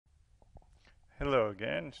Hello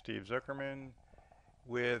again, Steve Zuckerman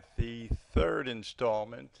with the third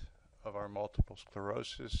installment of our multiple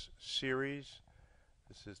sclerosis series.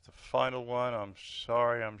 This is the final one. I'm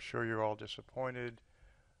sorry, I'm sure you're all disappointed,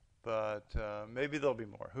 but maybe there'll be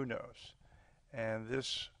more. Who knows? And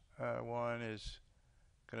this one is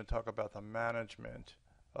going to talk about the management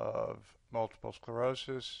of multiple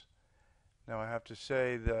sclerosis. Now, I have to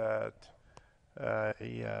say that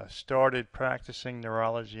I started practicing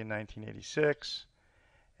neurology in 1986,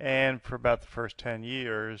 and for about the first 10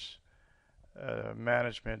 years,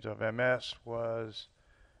 management of MS was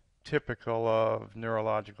typical of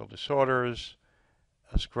neurological disorders,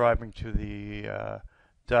 ascribing to the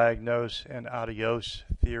diagnose and adios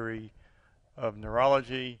theory of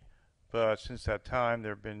neurology. But since that time,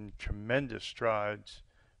 there have been tremendous strides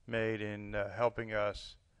made in helping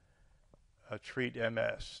us treat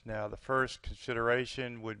MS. Now, the first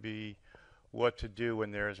consideration would be what to do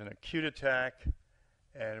when there is an acute attack,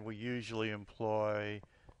 and we usually employ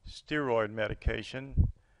steroid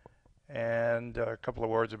medication. And a couple of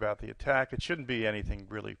words about the attack. It shouldn't be anything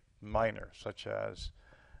really minor, such as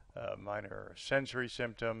minor sensory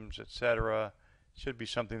symptoms, etc. It should be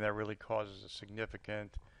something that really causes a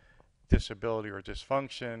significant disability or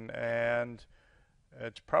dysfunction, and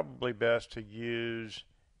it's probably best to use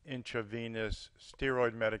intravenous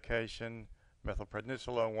steroid medication,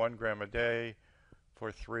 methylprednisolone, 1 gram a day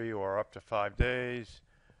for 3 or up to 5 days,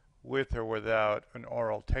 with or without an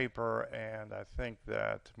oral taper. And I think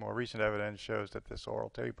that more recent evidence shows that this oral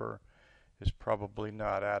taper is probably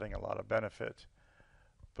not adding a lot of benefit.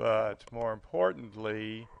 But more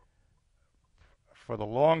importantly, for the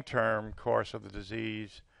long-term course of the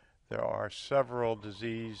disease, there are several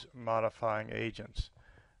disease-modifying agents.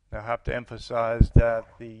 Now, I have to emphasize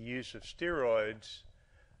that the use of steroids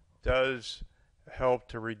does help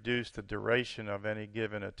to reduce the duration of any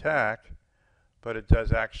given attack, but it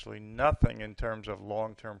does actually nothing in terms of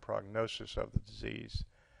long-term prognosis of the disease.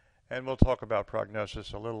 And we'll talk about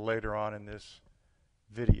prognosis a little later on in this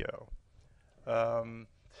video.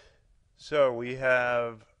 So we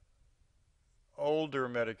have older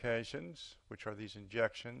medications, which are these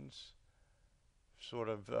injections, sort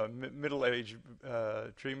of middle-age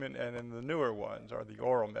treatment, and then the newer ones are the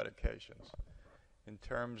oral medications. In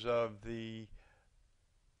terms of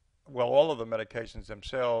all of the medications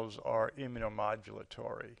themselves are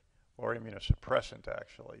immunomodulatory or immunosuppressant,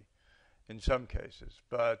 actually, in some cases.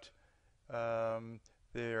 But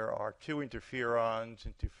there are two interferons,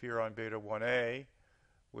 interferon beta 1A,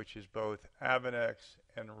 which is both Avonex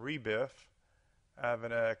and Rebif.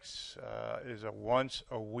 Avonex is a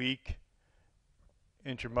once-a-week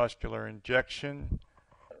intramuscular injection,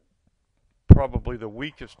 probably the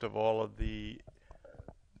weakest of all of the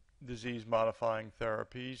disease-modifying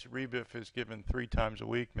therapies. Rebif is given 3 times a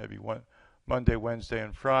week, maybe Monday, Wednesday,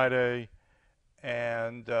 and Friday,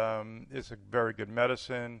 and it's a very good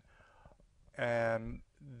medicine. And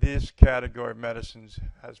this category of medicines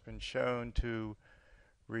has been shown to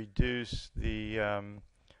reduce the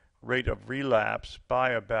rate of relapse by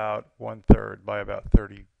about 1/3, by about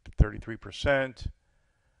 33%.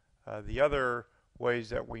 The other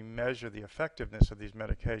ways that we measure the effectiveness of these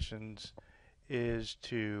medications is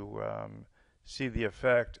to see the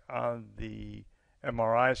effect on the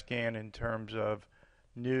MRI scan in terms of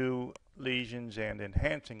new lesions and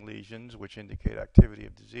enhancing lesions, which indicate activity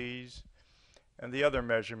of disease. And the other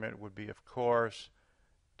measurement would be, of course,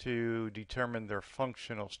 to determine their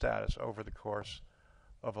functional status over the course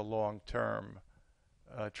of a long-term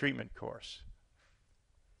treatment course.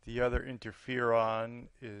 The other interferon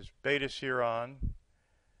is beta-seron,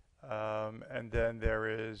 and then there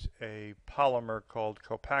is a polymer called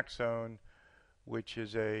Copaxone, which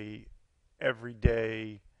is a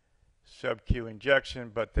everyday sub-Q injection,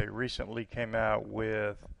 but they recently came out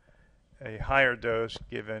with a higher dose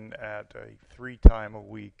given at a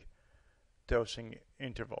 3-time-a-week dosing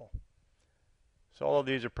interval. So all of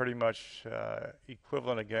these are pretty much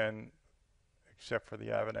equivalent again, except for the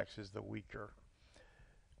Avonex is the weaker.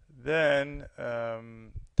 Then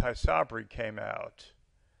Tysabri came out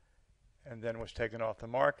and then was taken off the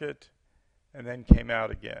market and then came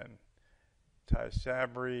out again.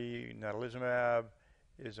 Tysabri, natalizumab,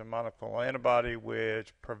 is a monoclonal antibody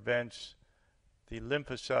which prevents the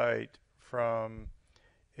lymphocyte from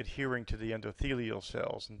adhering to the endothelial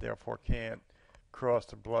cells and therefore can't cross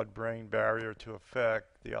the blood-brain barrier to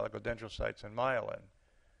affect the oligodendrocytes and myelin.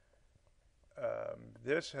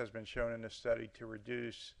 This has been shown in a study to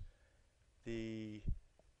reduce the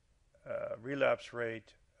relapse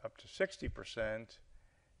rate up to 60%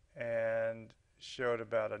 and showed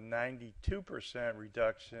about a 92%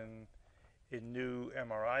 reduction in new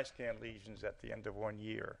MRI scan lesions at the end of 1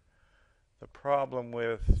 year. The problem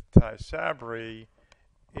with Tysabri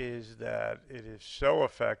is that it is so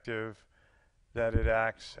effective that it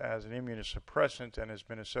acts as an immunosuppressant and has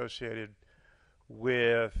been associated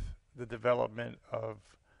with the development of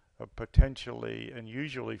a potentially and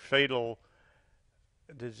usually fatal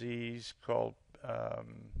disease called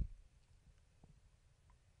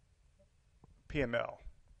PML.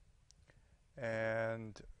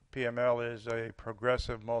 And PML is a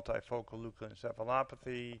progressive multifocal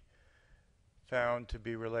leukoencephalopathy found to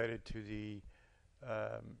be related to the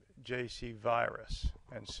JC virus.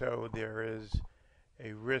 And so there is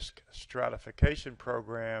a risk stratification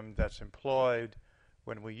program that's employed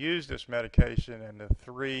when we use this medication, and the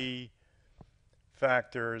three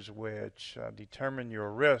factors which determine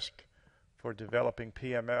your risk for developing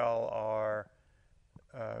PML are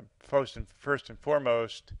first and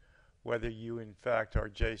foremost whether you in fact are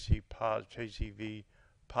JCV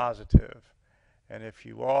positive. And if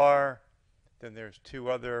you are, then there's two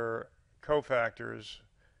other cofactors,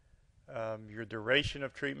 your duration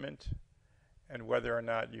of treatment and whether or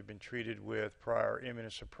not you've been treated with prior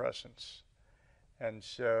immunosuppressants. And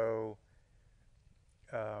so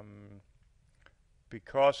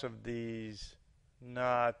because of these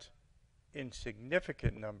not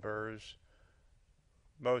insignificant numbers,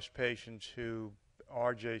 most patients who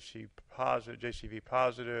are JCV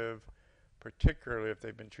positive, particularly if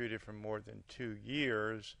they've been treated for more than 2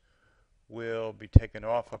 years, will be taken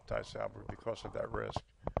off of Tysabri because of that risk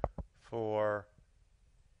for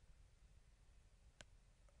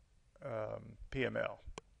PML.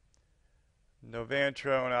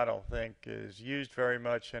 Novantrone, I don't think, is used very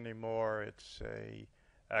much anymore. It's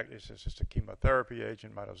just a chemotherapy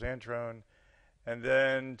agent, mitoxantrone. And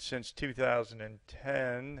then since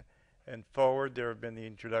 2010 and forward, there have been the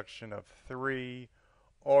introduction of 3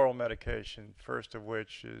 oral medications, first of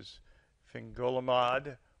which is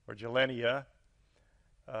fingolimod, or Gilenya,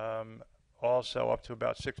 also up to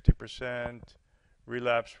about 60%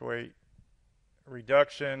 relapse rate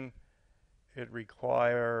reduction. It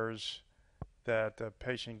requires that the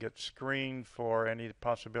patient gets screened for any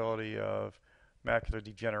possibility of macular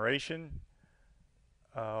degeneration,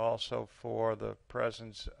 also for the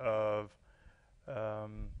presence of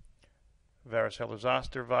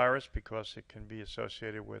varicella-zoster virus, because it can be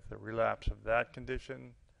associated with the relapse of that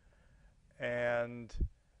condition, and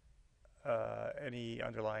any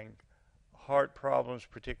underlying heart problems,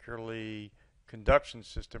 particularly conduction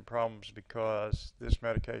system problems, because this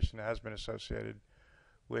medication has been associated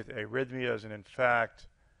with arrhythmias, and in fact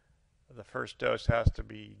the first dose has to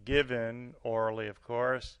be given orally, of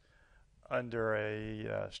course, under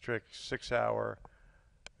a strict 6-hour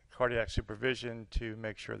cardiac supervision to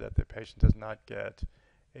make sure that the patient does not get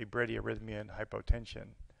a bradyarrhythmia and hypotension.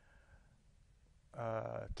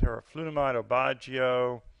 Teriflunomide,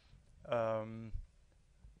 Aubagio,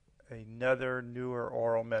 another newer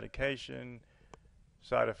oral medication,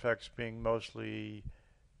 side effects being mostly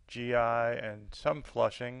GI and some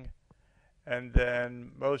flushing. And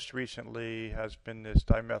then most recently has been this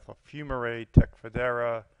dimethyl fumarate,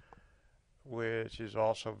 Tecfidera, which is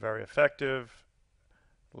also very effective,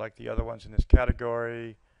 like the other ones in this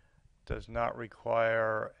category, does not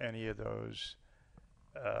require any of those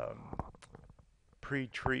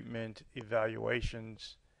pre-treatment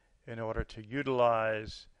evaluations in order to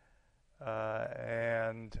utilize,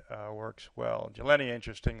 and works well. Gilenya,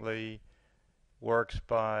 interestingly, works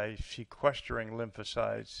by sequestering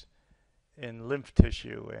lymphocytes in lymph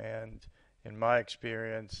tissue, and in my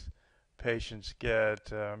experience, patients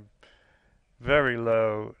get very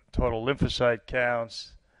low total lymphocyte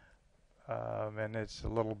counts, and it's a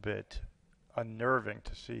little bit unnerving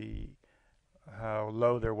to see how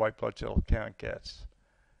low their white blood cell count gets.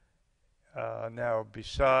 Now,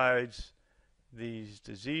 besides these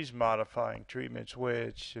disease-modifying treatments,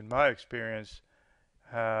 which in my experience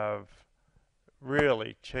have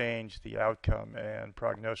really changed the outcome and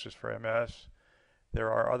prognosis for MS, there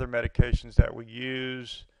are other medications that we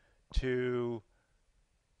use to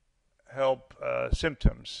help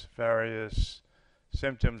symptoms, various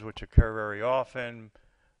symptoms which occur very often.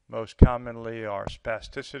 Most commonly are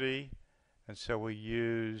spasticity, and so we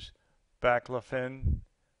use baclofen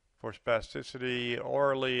for spasticity.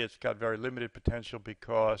 Orally, it's got very limited potential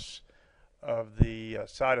because of the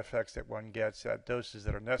side effects that one gets at doses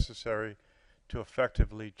that are necessary to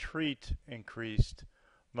effectively treat increased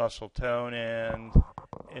muscle tone. And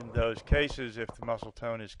in those cases, if the muscle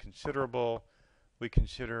tone is considerable, we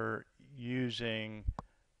consider using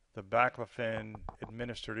the baclofen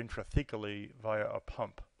administered intrathecally via a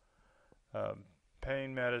pump.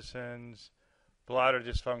 Pain medicines, Bladder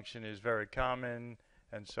dysfunction is very common,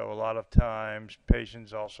 and so a lot of times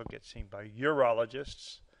patients also get seen by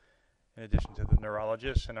urologists in addition to the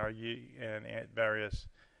neurologists, and various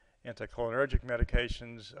anticholinergic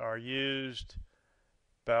medications are used.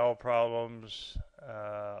 Bowel problems,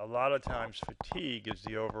 a lot of times fatigue is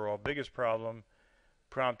the overall biggest problem,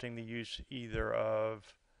 prompting the use either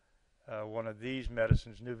of one of these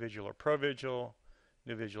medicines, Nuvigil or Provigil.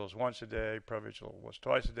 Nuvigil is once a day, Provigil was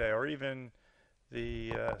twice a day, or even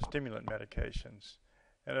the stimulant medications.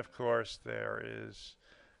 And of course, there is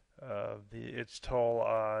its toll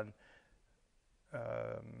on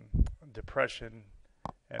depression,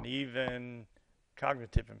 and even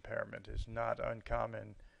cognitive impairment is not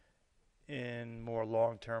uncommon in more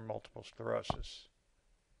long-term multiple sclerosis.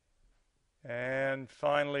 And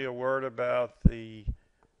finally, a word about the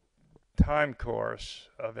time course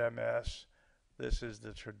of MS. This is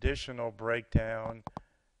the traditional breakdown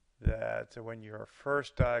that when you're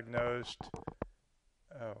first diagnosed,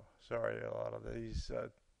 oh, sorry, a lot of these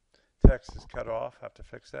text is cut off, have to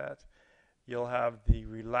fix that. You'll have the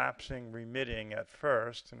relapsing remitting at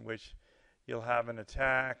first, in which you'll have an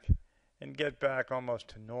attack and get back almost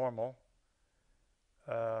to normal.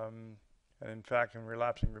 And in fact, in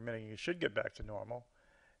relapsing remitting, you should get back to normal.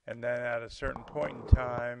 And then at a certain point in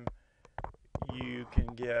time, you can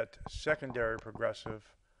get secondary progressive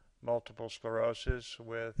multiple sclerosis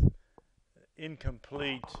with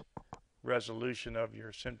incomplete resolution of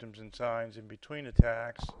your symptoms and signs in between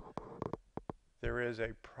attacks. There is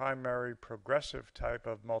a primary progressive type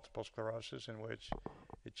of multiple sclerosis in which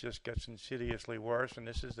it just gets insidiously worse, and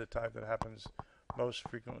this is the type that happens most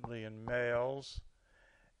frequently in males.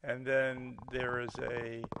 And then there is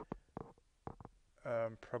a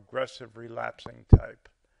progressive relapsing type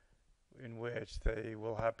in which they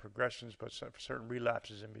will have progressions but certain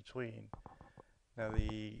relapses in between. Now,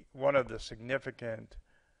 one of the significant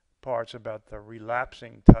parts about the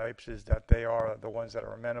relapsing types is that they are the ones that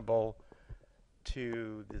are amenable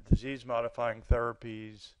to the disease-modifying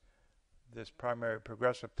therapies. This primary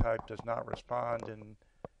progressive type does not respond, and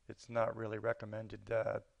it's not really recommended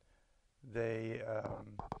that they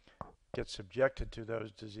get subjected to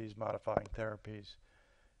those disease-modifying therapies.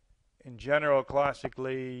 In general,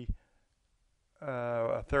 classically,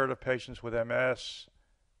 a third of patients with MS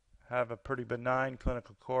have a pretty benign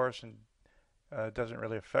clinical course and it doesn't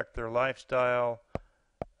really affect their lifestyle.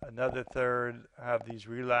 Another third have these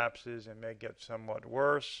relapses and may get somewhat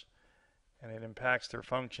worse, and it impacts their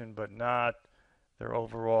function but not their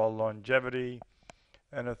overall longevity.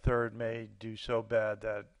 And a third may do so bad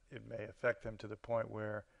that it may affect them to the point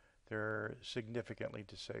where they're significantly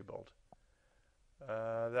disabled.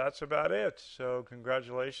 That's about it. So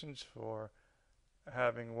congratulations for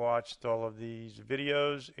having watched all of these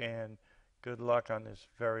videos, and good luck on this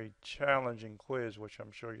very challenging quiz, which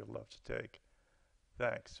I'm sure you'll love to take.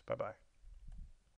 Thanks. Bye-bye.